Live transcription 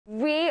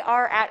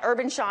are at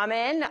Urban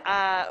Shaman.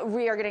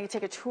 We are going to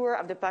take a tour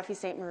of the Buffy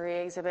Sainte-Marie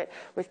exhibit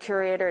with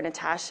curator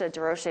Natasha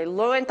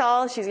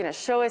Desroches-Lowenthal. She's going to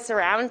show us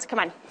around. Come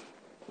on.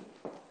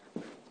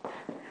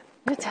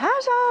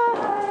 Natasha!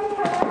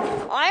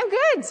 Hi. I'm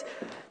good.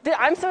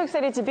 I'm so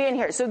excited to be in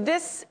here. So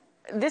this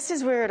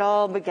is where it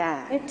all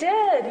began. It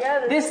did,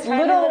 yeah. This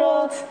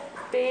little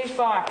beige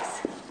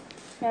box.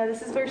 Yeah,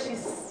 this is where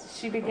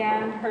she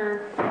began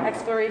her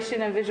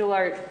exploration of visual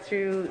art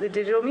through the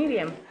digital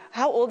medium.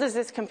 How old is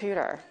this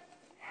computer?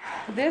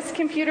 This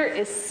computer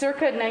is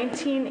circa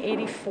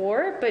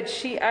 1984, but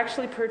she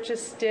actually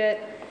purchased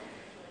it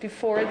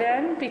before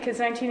then, because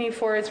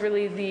 1984 is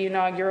really the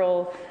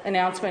inaugural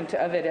announcement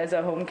of it as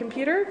a home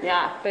computer.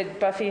 Yeah. But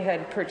Buffy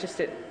had purchased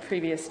it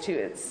previous to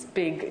its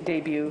big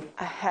debut.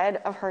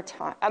 Ahead of her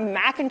time. A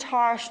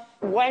Macintosh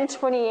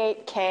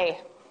 128K.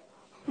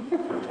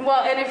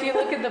 Well, and if you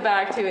look at the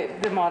back to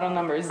it, the model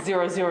number is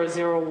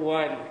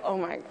 0001. Oh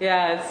my God.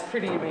 Yeah, it's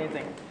pretty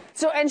amazing.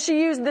 So, and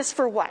she used this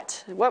for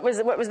what? What was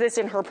this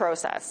in her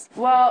process?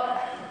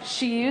 Well,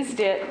 she used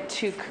it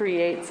to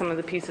create some of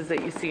the pieces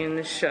that you see in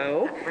the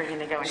show. We're going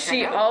to go and check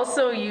She out.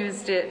 also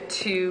used it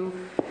to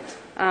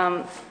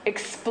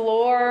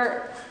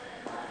explore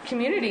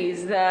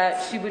communities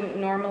that she wouldn't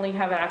normally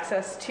have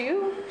access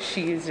to.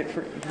 She used it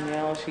for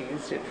email, she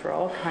used it for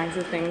all kinds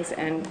of things,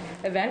 and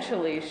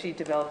eventually she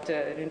developed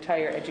an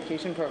entire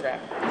education program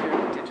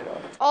through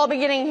digital. All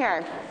beginning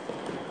here.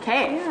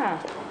 Okay.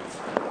 Yeah.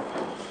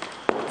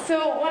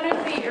 So one of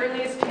the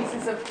earliest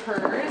pieces of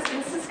hers,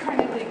 this is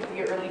kind of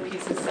the early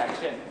pieces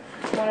section.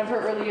 One of her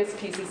earliest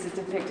pieces is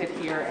depicted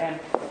here, and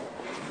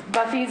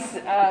Buffy's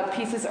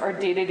pieces are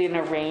dated in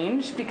a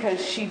range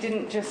because she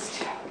didn't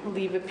just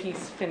leave a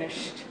piece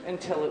finished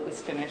until it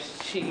was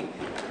finished. She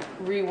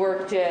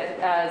reworked it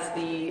as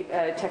the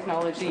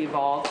technology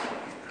evolved.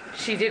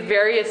 She did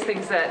various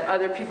things that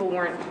other people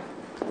weren't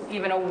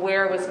even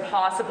aware was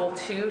possible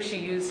too. She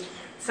used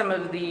some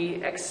of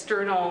the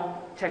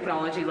external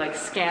technology like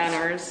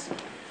scanners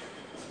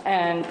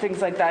and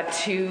things like that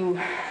to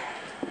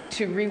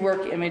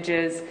rework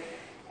images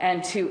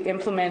and to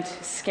implement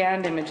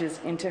scanned images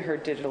into her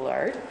digital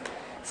art.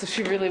 So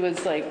she really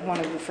was like one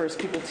of the first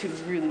people to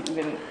really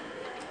even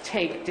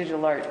take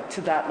digital art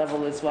to that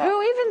level as well.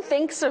 Who even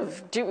thinks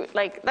of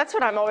that's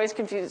what I'm always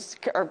confused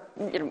or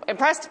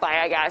impressed by,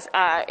 I guess,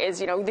 is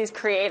these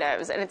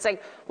creatives, and it's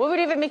like, what would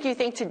even make you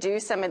think to do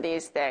some of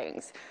these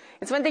things?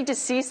 It's one thing to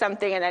see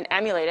something and then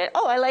emulate it.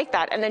 Oh, I like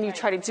that, and then you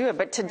try to do it,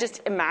 but to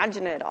just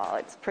imagine it all,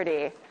 it's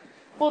pretty.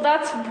 Well,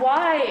 that's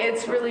why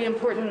it's really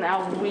important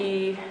that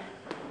we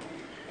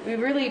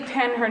really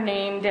pen her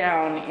name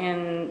down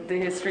in the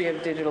history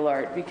of digital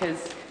art,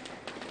 because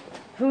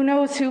who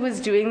knows who was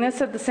doing this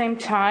at the same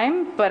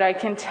time, but I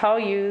can tell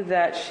you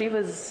that she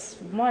was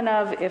one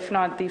of, if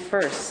not the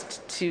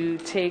first, to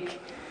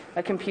take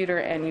a computer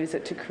and use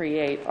it to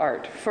create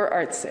art for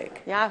art's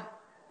sake. Yeah.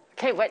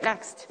 Okay, what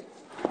next?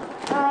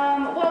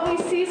 Well, we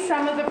see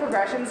some of the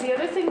progressions. The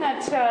other thing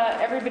that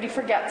everybody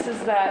forgets is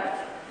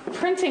that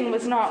printing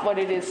was not what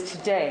it is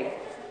today.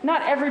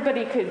 Not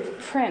everybody could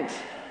print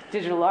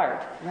digital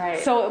art. Right.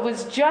 So it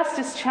was just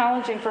as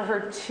challenging for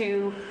her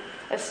to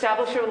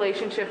establish a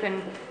relationship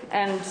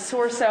and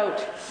source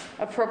out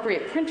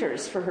appropriate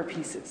printers for her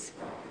pieces.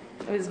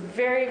 It was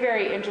very,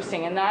 very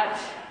interesting, and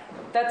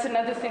that's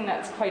another thing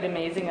that's quite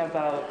amazing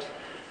about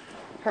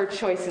her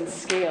choice in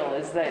scale,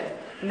 is that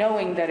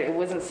knowing that it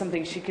wasn't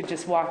something she could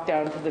just walk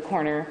down to the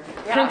corner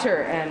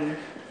printer and...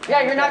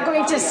 Yeah, you're not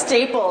going to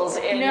Staples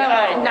in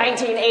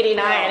 1989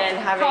 and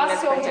having this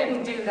Costco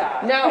printed. didn't do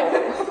that. No.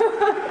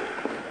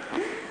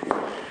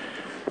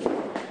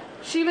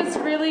 She was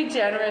really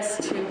generous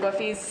too.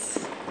 Buffy's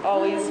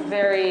always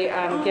very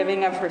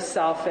giving of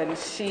herself, and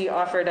she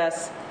offered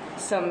us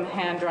some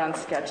hand-drawn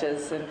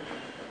sketches, and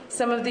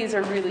some of these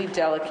are really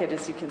delicate,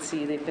 as you can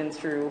see. They've been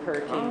through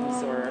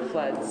hurricanes or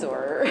floods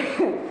or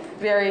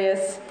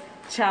various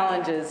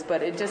challenges,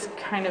 but it just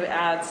kind of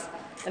adds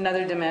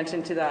another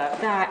dimension to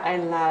that. That I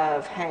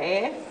love,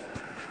 hey?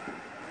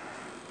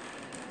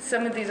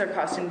 Some of these are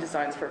costume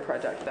designs for a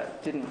project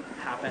that didn't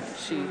happen.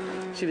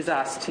 She was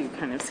asked to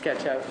kind of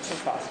sketch out some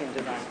costume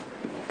design.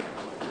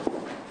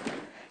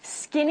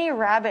 Skinny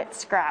rabbit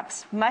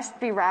scraps must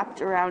be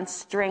wrapped around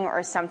string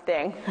or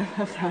something.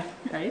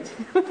 Right?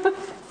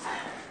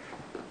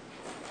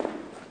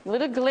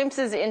 Little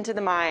glimpses into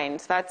the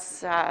mind.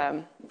 That's,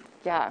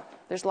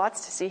 there's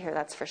lots to see here,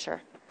 that's for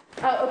sure.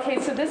 Okay,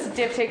 so this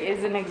diptych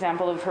is an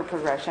example of her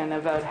progression,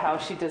 about how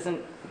she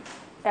doesn't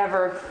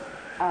ever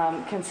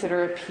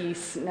consider a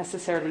piece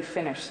necessarily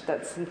finished,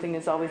 that something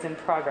is always in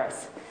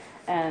progress.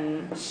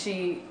 And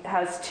she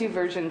has two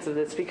versions of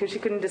this because she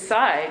couldn't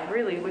decide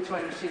really which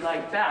one she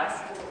liked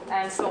best.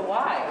 And so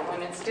why?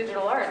 When it's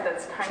digital art,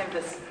 that's kind of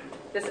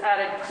this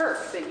added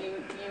perk that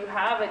you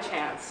have a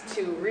chance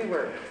to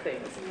rework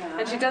things. Yeah.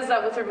 And she does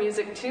that with her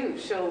music too.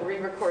 She'll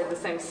re-record the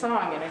same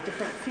song in a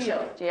different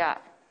field. Yeah.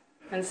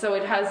 And so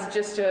it has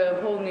just a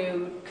whole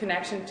new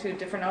connection to a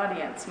different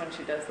audience when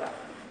she does that.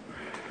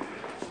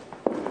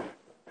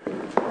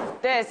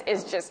 This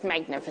is just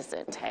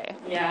magnificent, hey?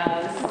 Yeah,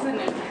 this is an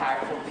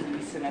impactful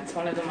and it's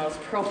one of the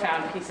most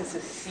profound pieces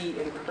to see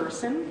in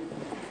person.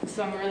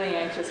 So I'm really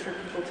anxious for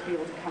people to be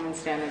able to come and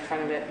stand in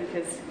front of it,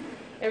 because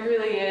it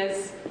really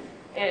is,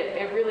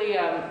 it really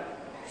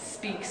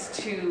speaks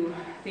to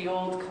the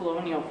old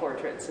colonial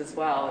portraits as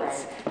well.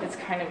 It's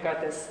kind of got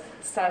this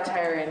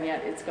satire, and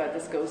yet it's got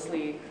this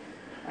ghostly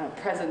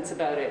presence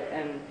about it,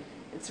 and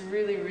it's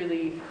really,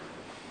 really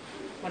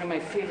one of my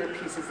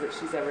favorite pieces that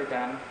she's ever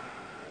done.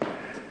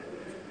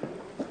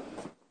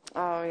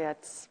 Oh, yeah,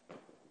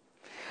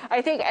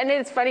 I think, and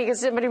it's funny because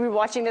somebody will be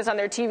watching this on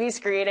their TV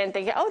screen and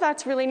thinking, oh,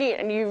 that's really neat.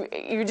 And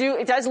you do,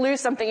 it does lose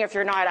something if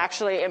you're not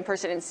actually in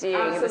person and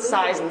seeing the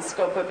size and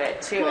scope of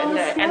it too, well,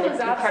 and the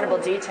incredible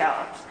detail.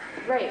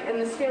 Right, and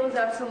the scale is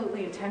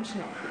absolutely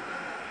intentional.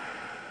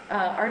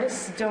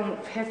 Artists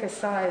don't pick a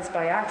size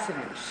by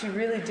accident. She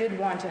really did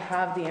want to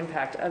have the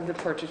impact of the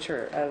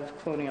portraiture of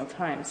colonial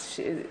times.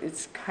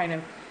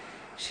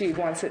 She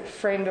wants it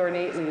framed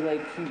ornately,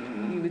 like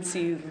you would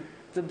see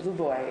the Blue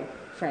Boy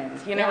framed.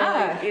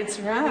 It's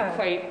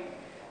really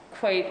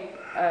quite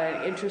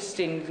an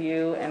interesting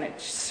view, and it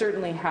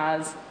certainly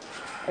has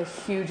a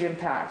huge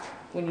impact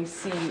when you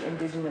see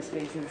Indigenous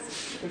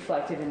faces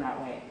reflected in that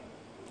way.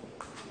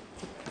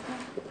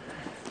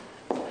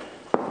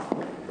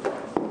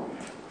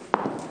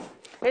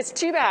 It's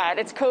too bad.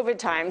 It's COVID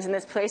times, and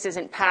this place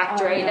isn't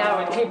packed right now,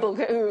 and people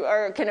who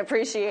can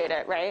appreciate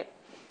it, right?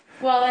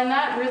 Well, and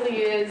that really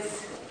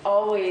is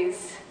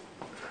always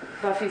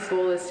Buffy's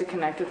goal, is to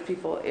connect with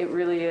people. It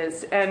really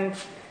is. And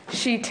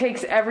she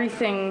takes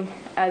everything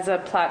as a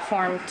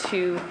platform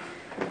to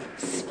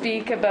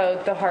speak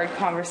about the hard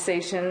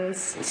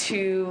conversations,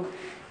 to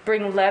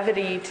bring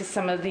levity to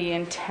some of the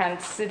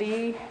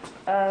intensity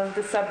of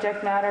the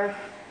subject matter.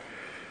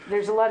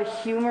 There's a lot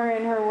of humor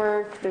in her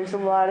work. There's a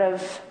lot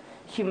of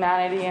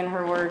humanity in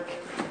her work.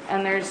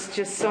 And there's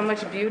just so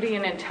much beauty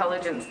and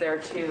intelligence there,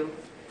 too.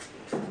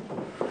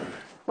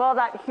 Well,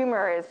 that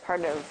humor is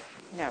part of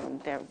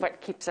what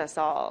keeps us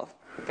all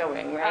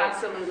going, right?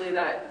 Absolutely,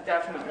 that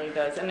definitely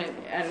does.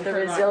 And the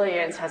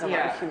resilience has a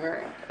lot of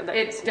humor.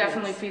 It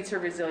definitely feeds her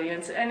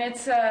resilience. And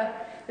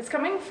it's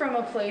coming from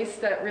a place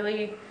that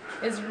really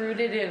is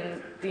rooted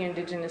in the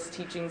Indigenous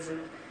teachings of,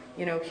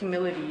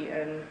 humility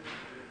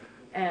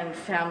and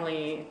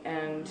family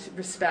and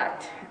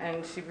respect.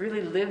 And she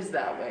really lives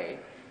that way.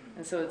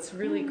 And so it's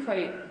really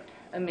quite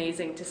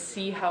amazing to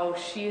see how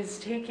she has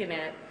taken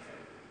it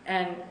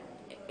and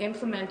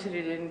implemented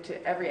it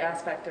into every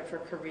aspect of her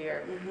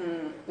career.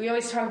 Mm-hmm. We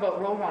always talk about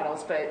role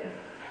models, but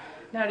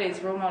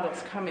nowadays role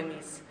models come in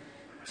these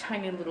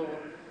tiny little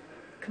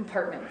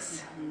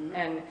compartments,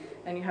 and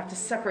you have to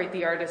separate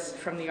the artist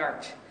from the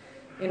art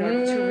in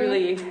order to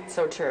really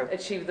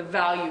achieve the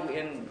value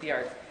in the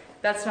art.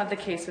 That's not the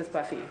case with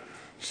Buffy.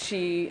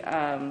 She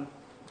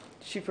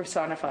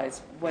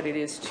personifies what it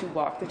is to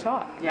walk the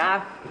talk.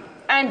 Yeah.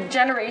 And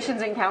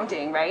generations and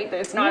counting, right?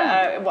 It's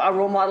not a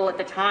role model at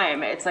the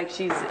time. It's like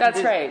she's...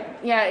 That's right.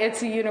 Yeah,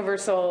 it's a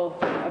universal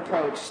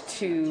approach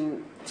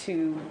to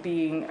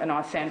being an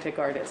authentic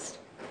artist.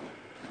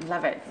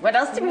 Love it. What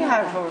else do we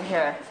have over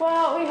here?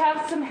 Well, we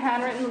have some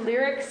handwritten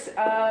lyrics.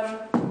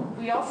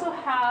 We also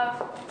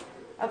have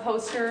a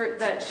poster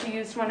that she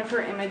used one of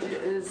her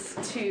images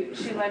to...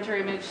 She lent her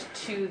image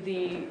to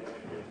the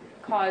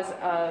cause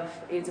of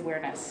AIDS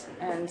awareness.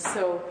 And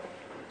so...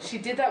 she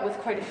did that with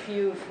quite a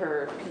few of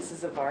her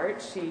pieces of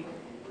art. She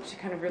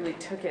kind of really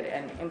took it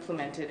and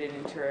implemented it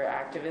into her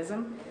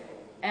activism.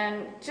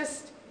 And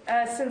just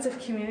a sense of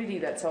community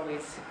that's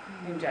always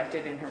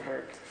injected in her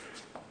work.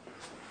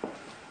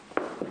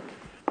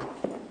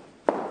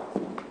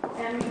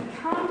 And we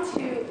come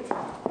to,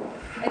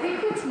 I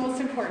think what's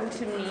most important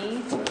to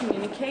me to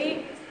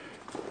communicate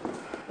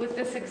with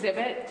this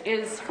exhibit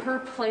is her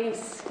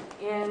place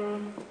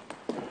in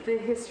the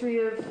history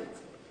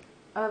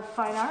of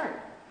fine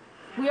art.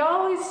 We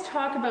always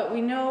talk about,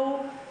 we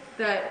know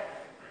that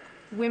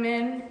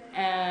women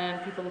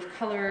and people of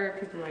color,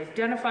 people who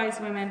identify as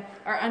women,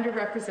 are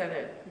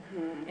underrepresented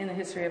in the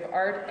history of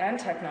art and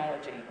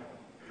technology.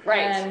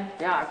 Right.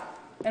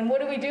 And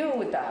what do we do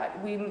with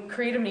that? We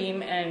create a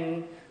meme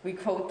and we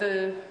quote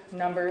the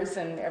numbers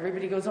and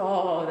everybody goes,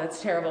 oh, that's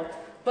terrible.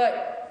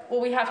 But what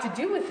we have to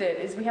do with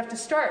it is we have to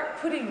start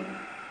putting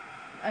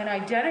an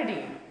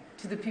identity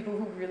to the people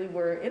who really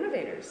were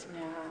innovators.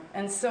 Yeah.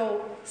 And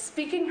so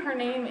speaking her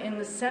name in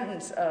the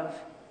sentence of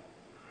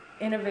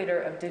innovator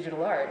of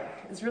digital art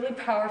is really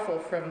powerful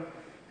from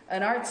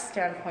an art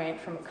standpoint,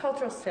 from a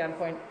cultural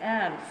standpoint,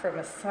 and from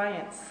a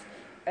science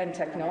and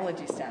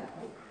technology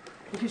standpoint.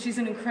 Because she's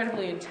an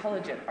incredibly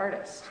intelligent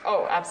artist.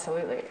 Oh,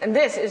 absolutely. And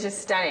this is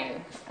just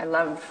stunning. I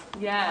love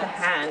the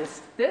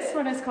hands. This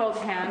one is called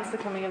Hands, the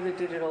Coming of the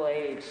Digital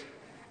Age.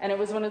 And it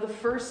was one of the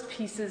first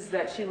pieces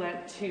that she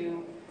lent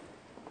to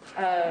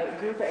a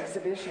group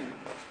exhibition.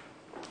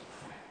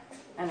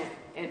 And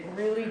it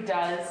really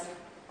does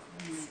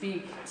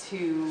speak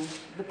to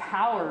the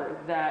power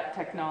that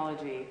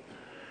technology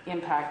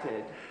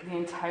impacted the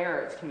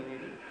entire arts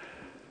community.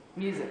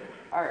 Music,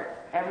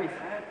 art,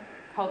 everything,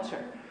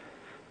 culture.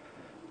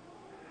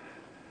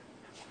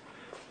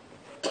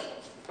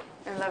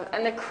 I love,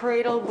 and the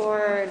cradle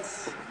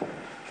boards.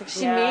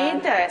 She Yeah.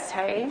 made this,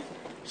 hey?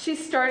 She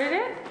started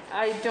it.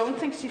 I don't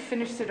think she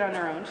finished it on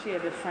her own. She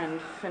had a friend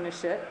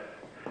finish it.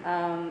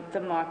 The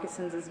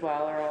moccasins as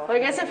well are all. Well, I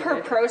guess if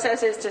her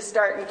process is to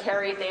start and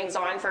carry things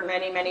on for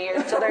many, many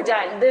years until they're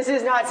done, this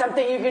is not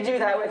something you could do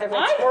that with if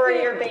it's for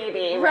your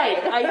baby. Right.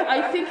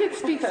 I think it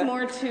speaks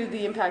more to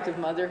the impact of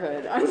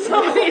motherhood on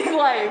somebody's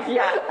life.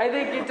 Yeah. I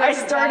think it doesn't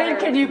I started,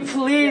 matter. can you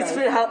please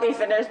Yes. help me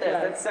finish this?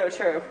 Yes. That's so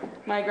true.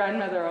 My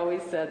grandmother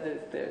always said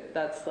that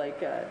that's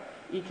like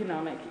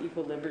economic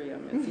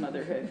equilibrium is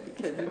motherhood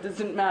because it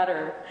doesn't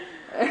matter.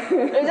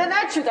 Isn't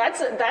that true?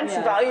 That's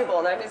Yeah.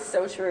 valuable. That is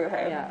so true,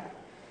 hey? Yeah.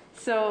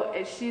 So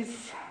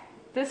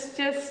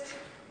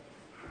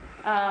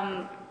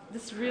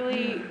this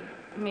really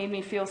made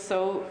me feel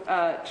so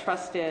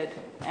trusted,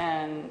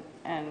 and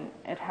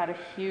it had a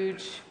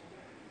huge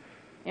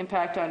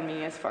impact on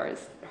me as far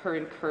as her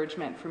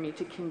encouragement for me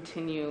to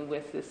continue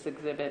with this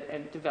exhibit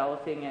and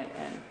developing it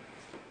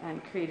and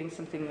creating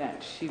something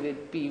that she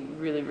would be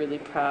really, really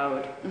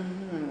proud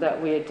that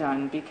we had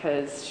done,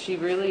 because she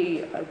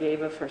really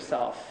gave of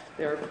herself.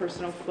 There are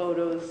personal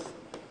photos,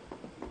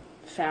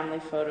 family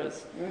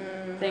photos,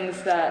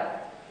 things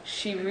that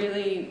she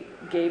really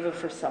gave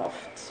of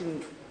herself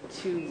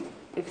to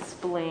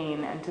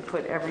explain and to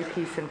put every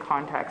piece in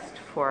context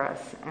for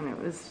us. And it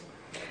was...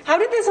 How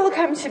did this all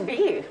come to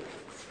be?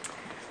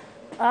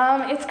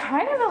 It's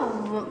kind of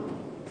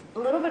a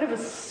little bit of a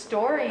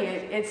story.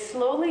 It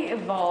slowly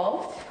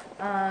evolved.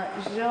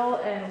 Jill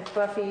and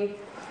Buffy,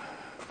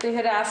 they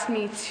had asked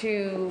me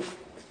to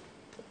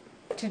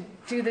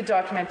do the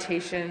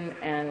documentation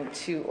and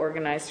to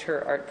organize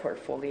her art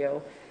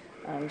portfolio.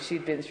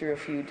 She'd been through a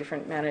few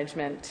different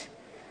management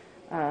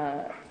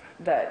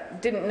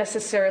that didn't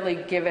necessarily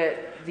give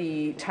it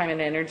the time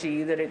and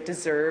energy that it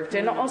deserved.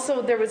 And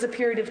also there was a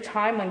period of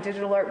time when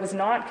digital art was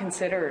not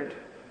considered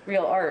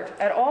real art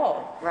at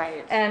all.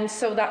 Right. And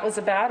so that was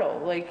a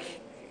battle.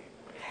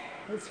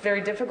 It's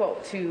very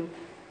difficult to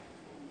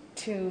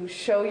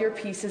show your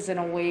pieces in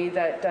a way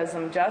that does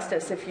them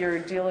justice if you're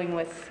dealing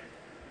with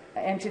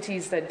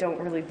entities that don't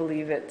really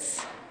believe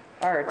it's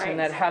art, right, and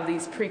that have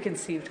these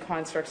preconceived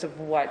constructs of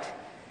what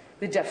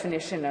the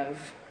definition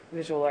of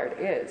visual art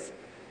is.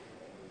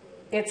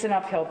 It's an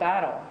uphill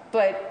battle,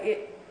 but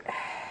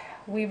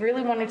we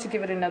really wanted to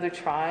give it another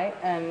try,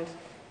 and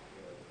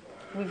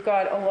we've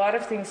got a lot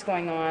of things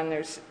going on.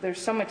 There's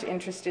so much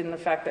interest in the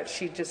fact that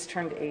she just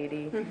turned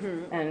 80,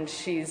 and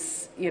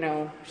she's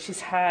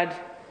had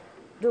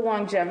the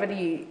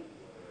longevity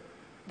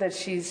that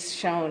she's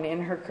shown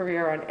in her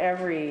career on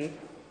every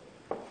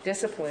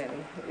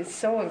discipline is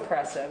so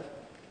impressive.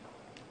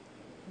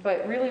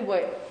 But really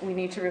what we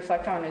need to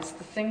reflect on is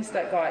the things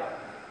that got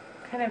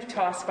kind of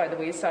tossed by the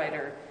wayside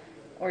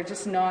or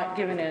just not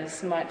given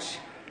as much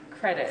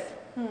credit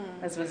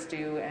as was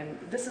due. And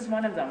this is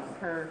one of them,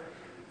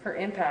 her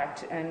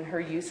impact and her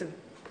use of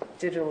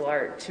digital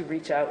art to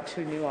reach out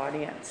to a new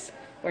audience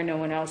where no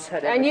one else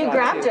had ever And you thought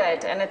grabbed to.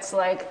 it, and it's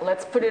like,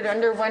 let's put it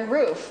under one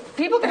roof.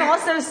 People can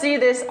also see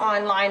this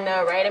online,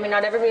 though, right? I mean,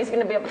 not everybody's going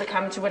to be able to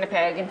come to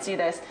Winnipeg and see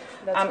this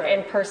right.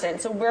 in person.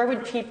 So where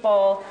would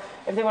people,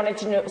 if they wanted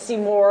to see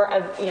more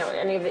of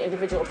any of the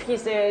individual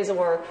pieces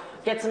or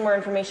get some more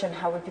information,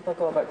 how would people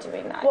go about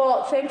doing that?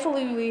 Well,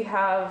 thankfully we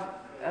have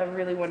a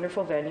really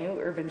wonderful venue,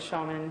 Urban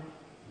Shaman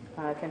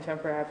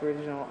Contemporary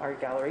Aboriginal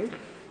Art Gallery.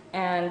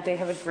 And they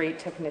have a great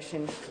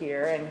technician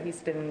here, and he's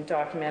been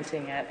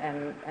documenting it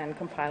and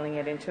compiling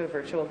it into a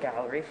virtual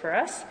gallery for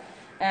us.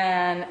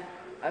 And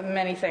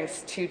many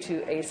thanks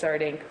to Ace Art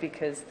Inc.,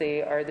 because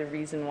they are the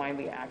reason why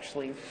we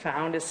actually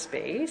found a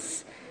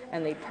space,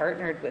 and they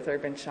partnered with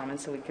Urban Shaman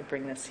so we could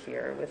bring this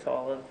here with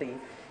all of the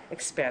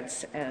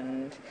expense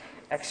and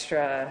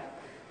extra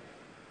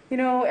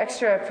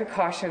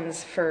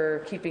precautions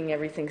for keeping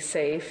everything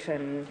safe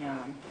and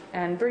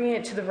bringing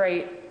it to the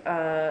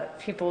right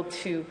people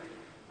to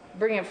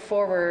bring it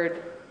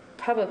forward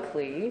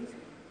publicly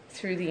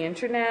through the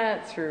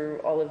internet, through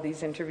all of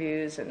these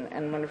interviews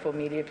and wonderful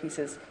media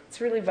pieces.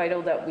 It's really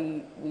vital that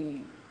we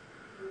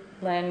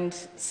lend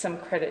some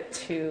credit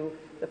to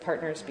the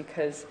partners,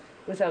 because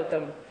without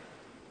them,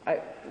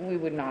 we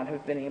would not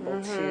have been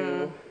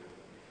able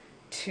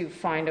to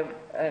find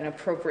an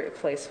appropriate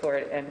place for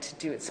it and to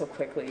do it so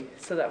quickly.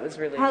 So that was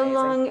really How amazing.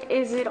 long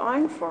is it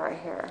on for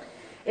here?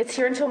 It's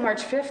here until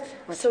March 5th,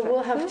 so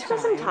we'll have Still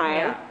some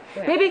time.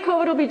 Yeah. Maybe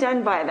COVID will be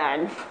done by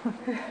then.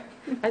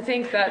 I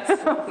think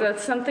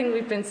that's something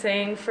we've been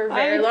saying for a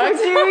very long For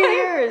 2 time.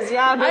 years,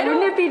 yeah. But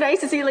wouldn't it be nice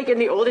to see, like in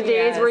the older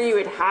days, Yes. where you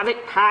would have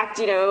it packed,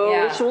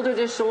 shoulder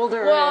to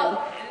shoulder,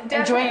 Well, and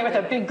enjoying it with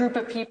a definitely. big group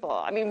of people?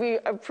 I mean, we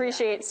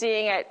appreciate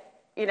seeing it,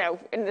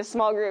 in the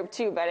small group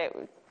too. But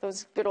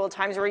those good old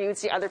times where you would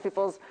see other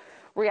people's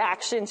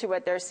reaction to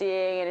what they're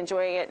seeing and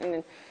enjoying it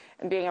and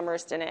being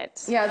immersed in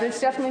it. Yeah,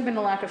 there's definitely been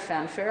a lack of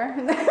fanfare,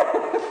 which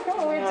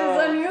is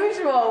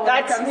unusual.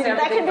 When it comes to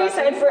That can be everything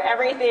said for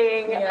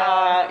everything,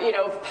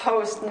 Yeah.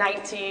 post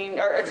 19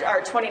 or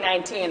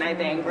 2019, I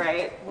think,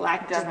 right?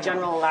 Just Definitely.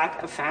 general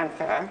lack of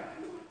fanfare.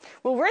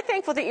 Well, we're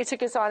thankful that you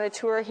took us on a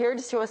tour here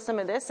to show us some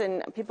of this,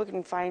 and people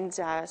can find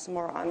some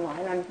more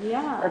online on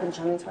Urban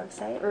Shaman's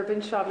website.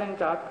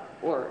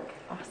 urbanshaman.org.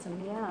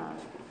 Awesome. Yeah.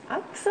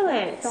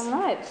 Excellent. Thanks so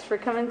much for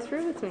coming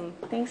through with me.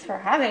 Thanks for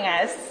having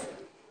us.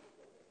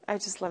 I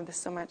just love this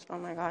so much. Oh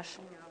my gosh.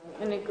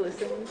 And it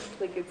glistens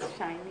like it's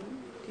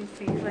shining. Do you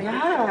see like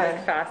Yeah.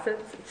 its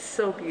facets? It's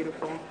so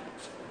beautiful.